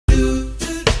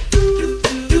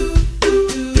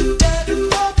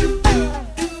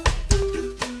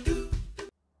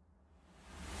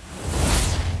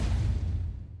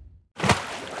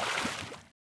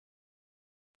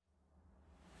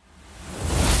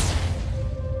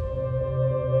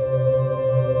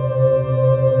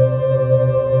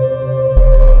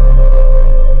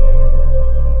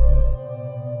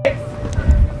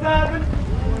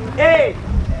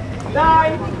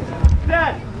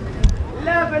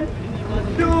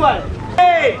one.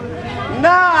 8,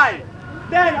 9,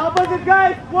 10. Opposite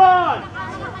guys. 1,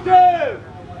 2,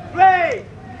 3,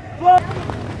 4.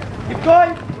 Keep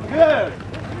going. Good.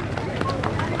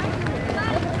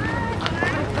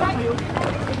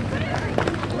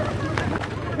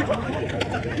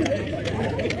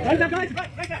 Right there, guys.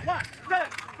 Right there. 1, 2,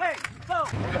 3, 4.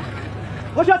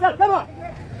 Push yourself. Come on.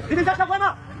 Didn't touch the one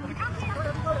up.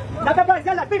 That's the guys.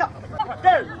 Yalla. Speed up. 2,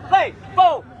 3,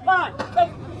 4, 5,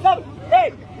 6, 7,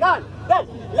 8, 9, 10,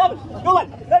 11. Go on.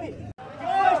 Ready.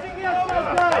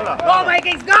 Go,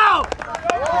 Vikings. Go.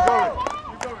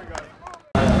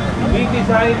 We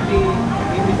decided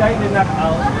the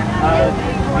knockout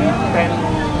with 10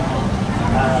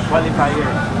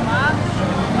 qualifiers.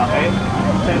 Okay?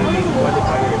 10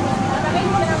 qualifiers.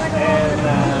 And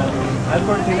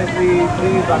unfortunately,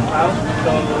 3 backed out,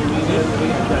 so we didn't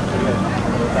reach that yet.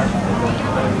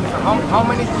 How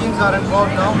many teams are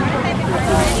involved now?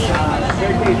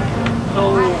 13. So,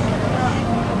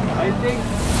 I think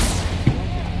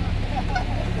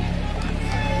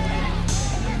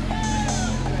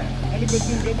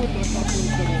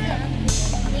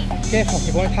كيفهم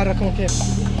يبغون يتحركون كيف؟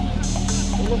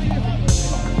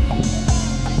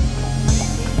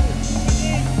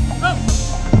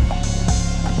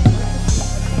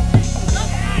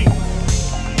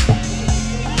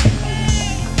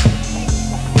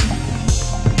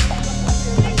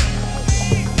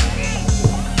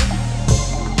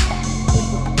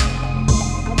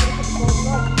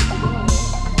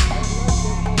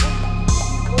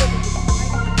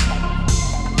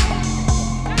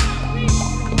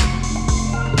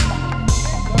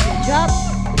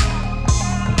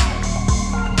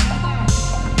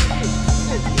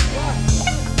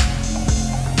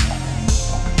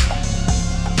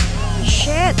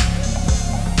 Shit!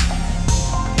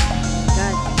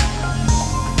 God.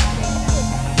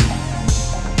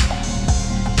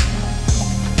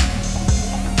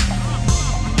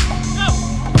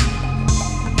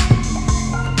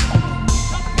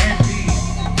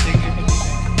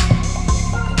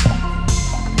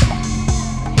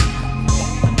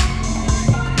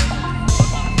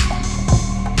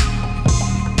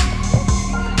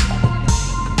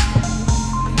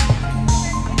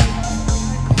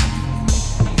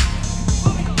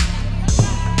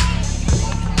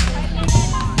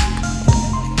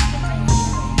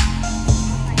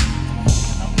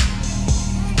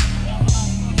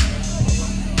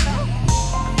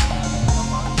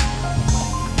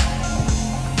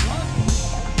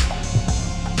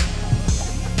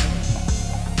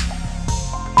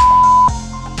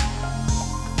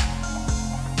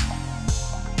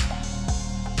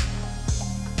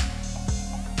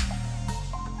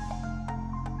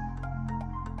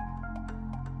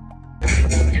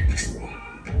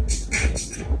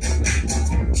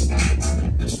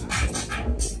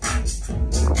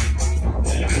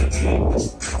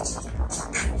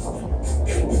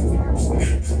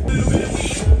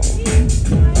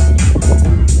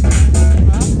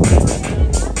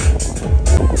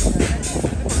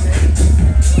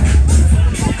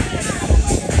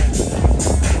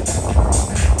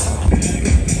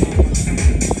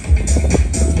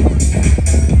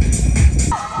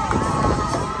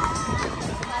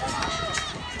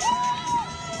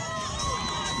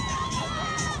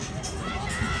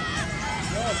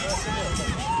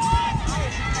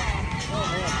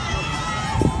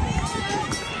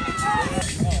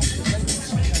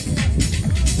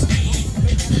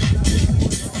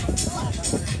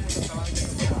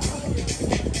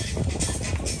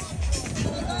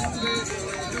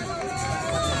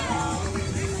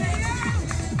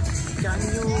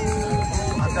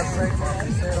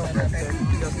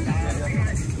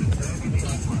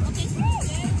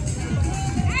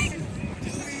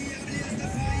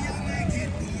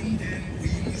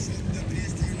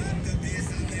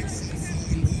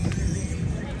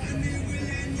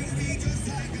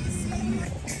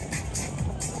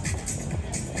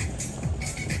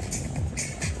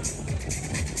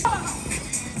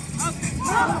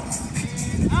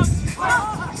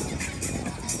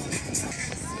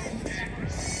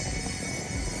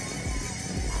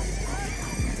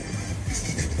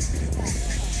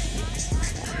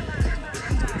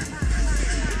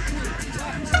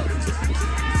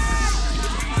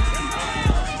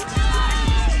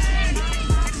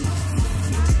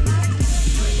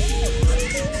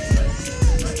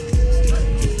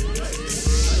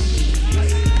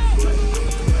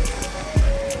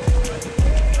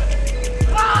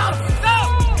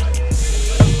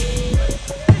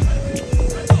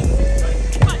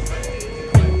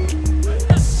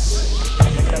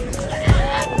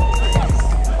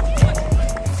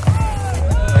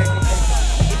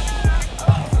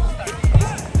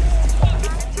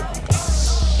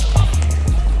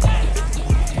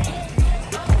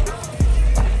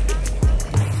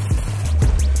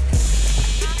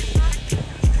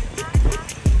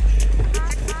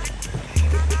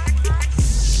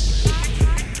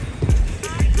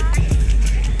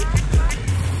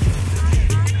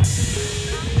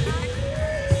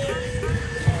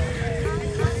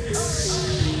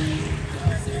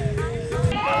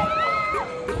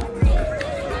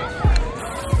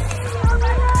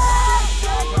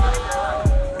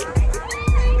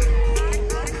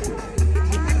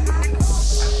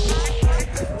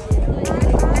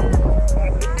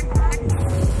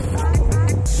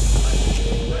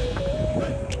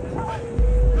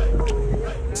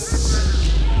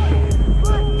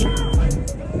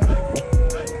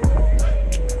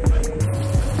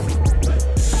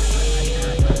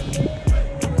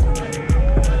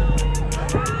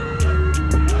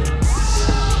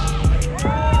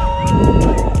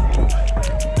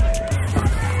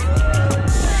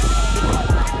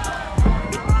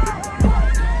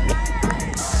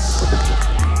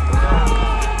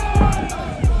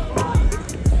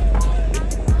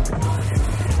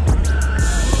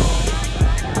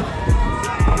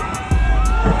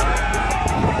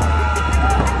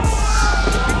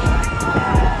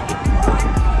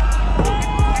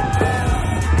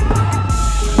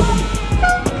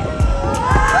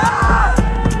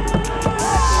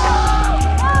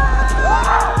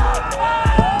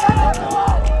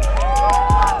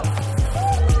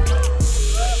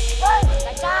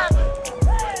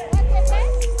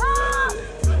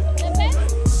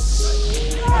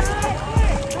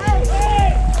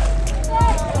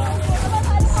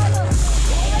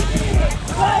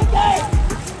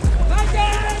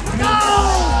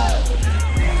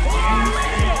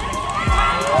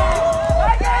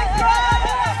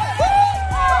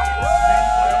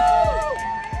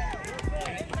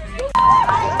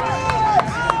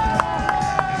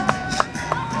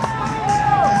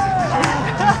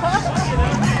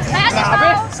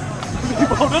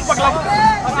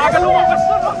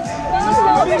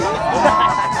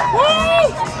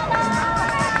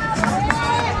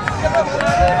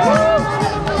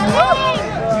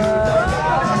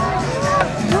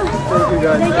 Thank you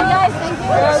guys.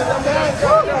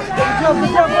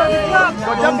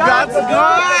 Congrats,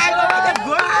 guys!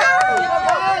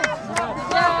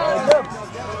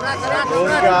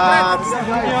 Congrats!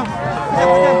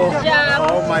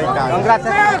 Oh my God! Congrats!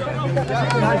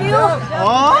 Thank you.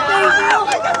 Oh! Thank you.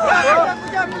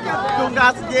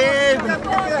 Congrats, Gabe!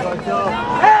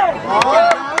 Oh!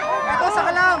 Ito sa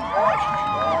kalam!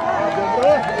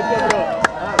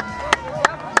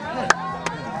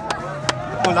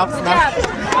 Collapse na.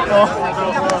 Oh.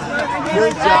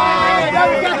 Good job!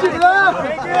 Thank you!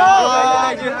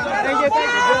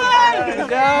 Good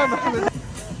job!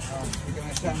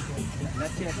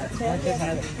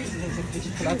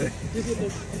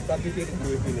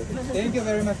 Thank you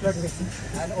very much, brother.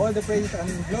 And all the praise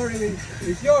and glory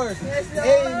is yours.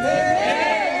 Amen.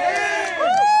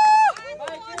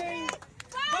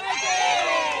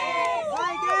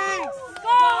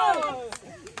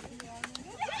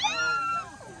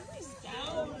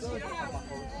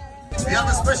 We have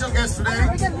a special guest today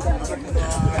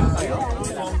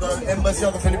from the Embassy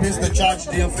of the Philippines, the Charge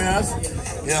de Affairs,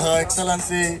 Her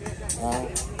Excellency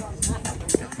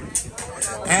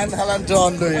and Helen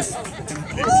John Lewis.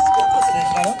 Please.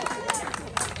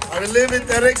 I will leave it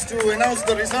Eric to announce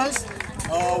the results.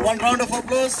 One round of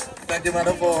applause. Thank you,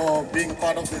 madam, for being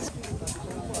part of this.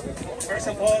 First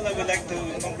of all, I would like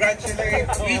to congratulate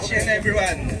each and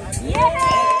everyone.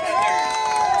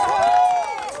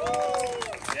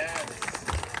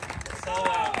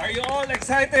 Are you all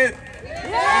excited?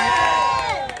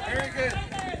 Yeah! Very good.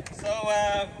 So,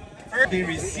 first be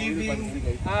receiving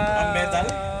a medal.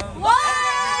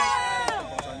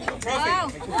 Wow! Trophy.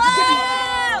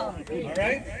 Wow! All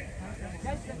right?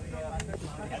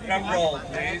 Drum roll,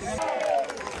 please.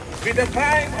 With a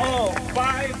time of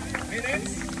 5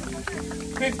 minutes,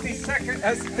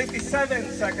 57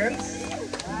 seconds,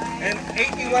 and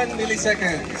 81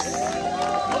 milliseconds.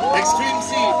 Extreme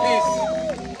C, please.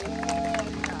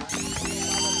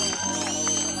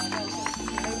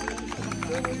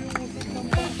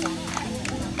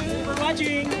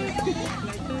 Watching.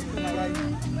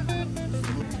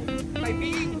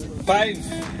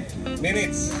 5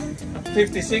 minutes,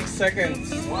 56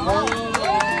 seconds,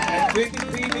 and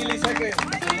 23 milliseconds.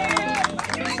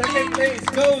 Second place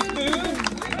goes to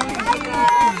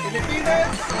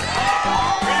Philippines.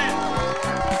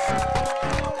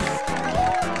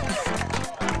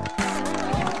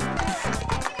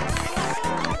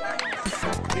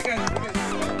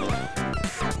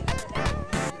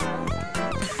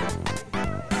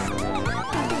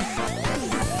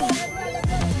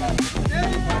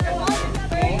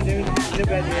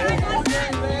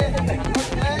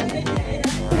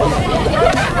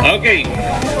 Okay,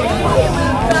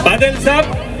 paddles up.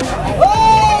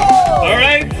 All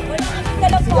right.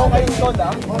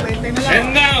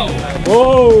 And now,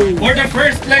 for the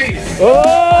first place,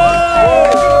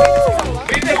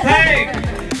 with a time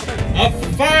of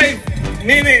 5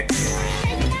 minutes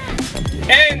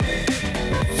and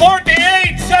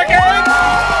 48 seconds,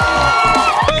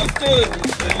 goes to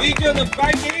the Legion of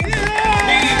Vikings.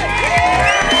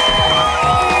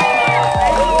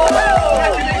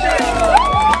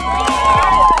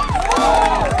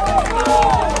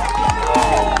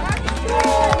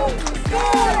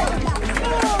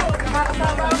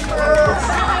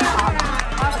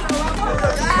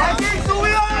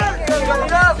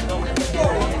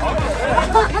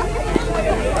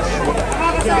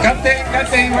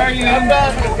 Captain, where are you?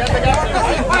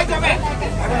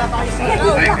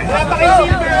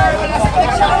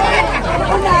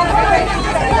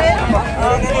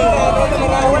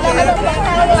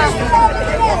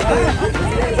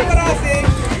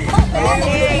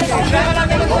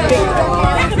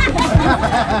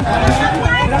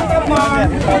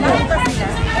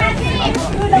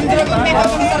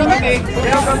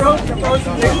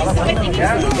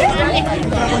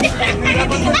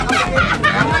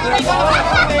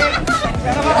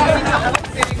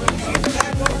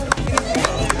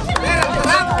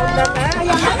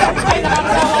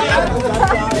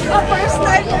 First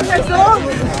time ever song.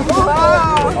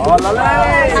 Wow. Oh,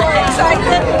 lalay.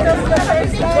 Excited because the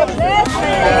first time.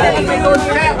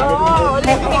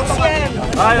 Olympics yan.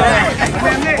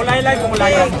 Kulay lang,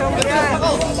 kulay lang.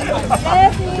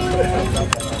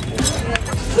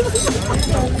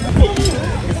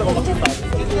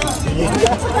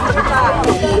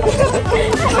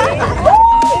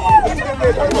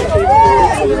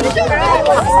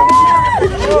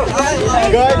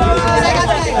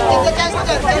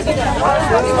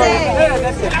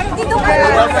 Dito ka.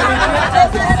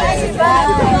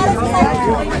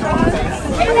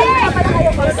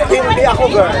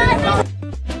 Sugar.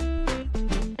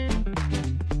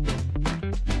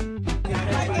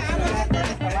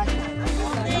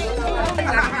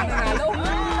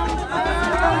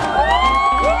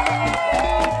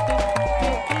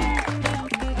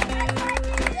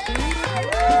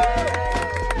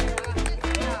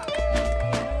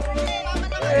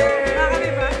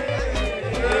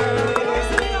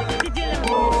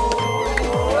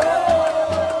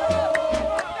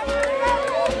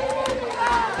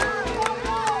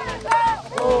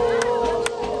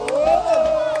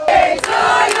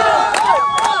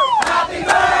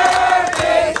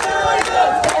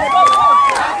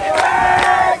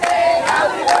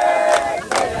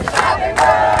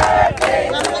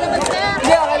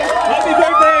 Happy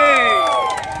birthday!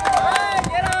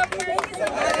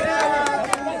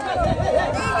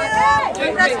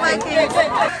 That's my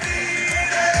kid.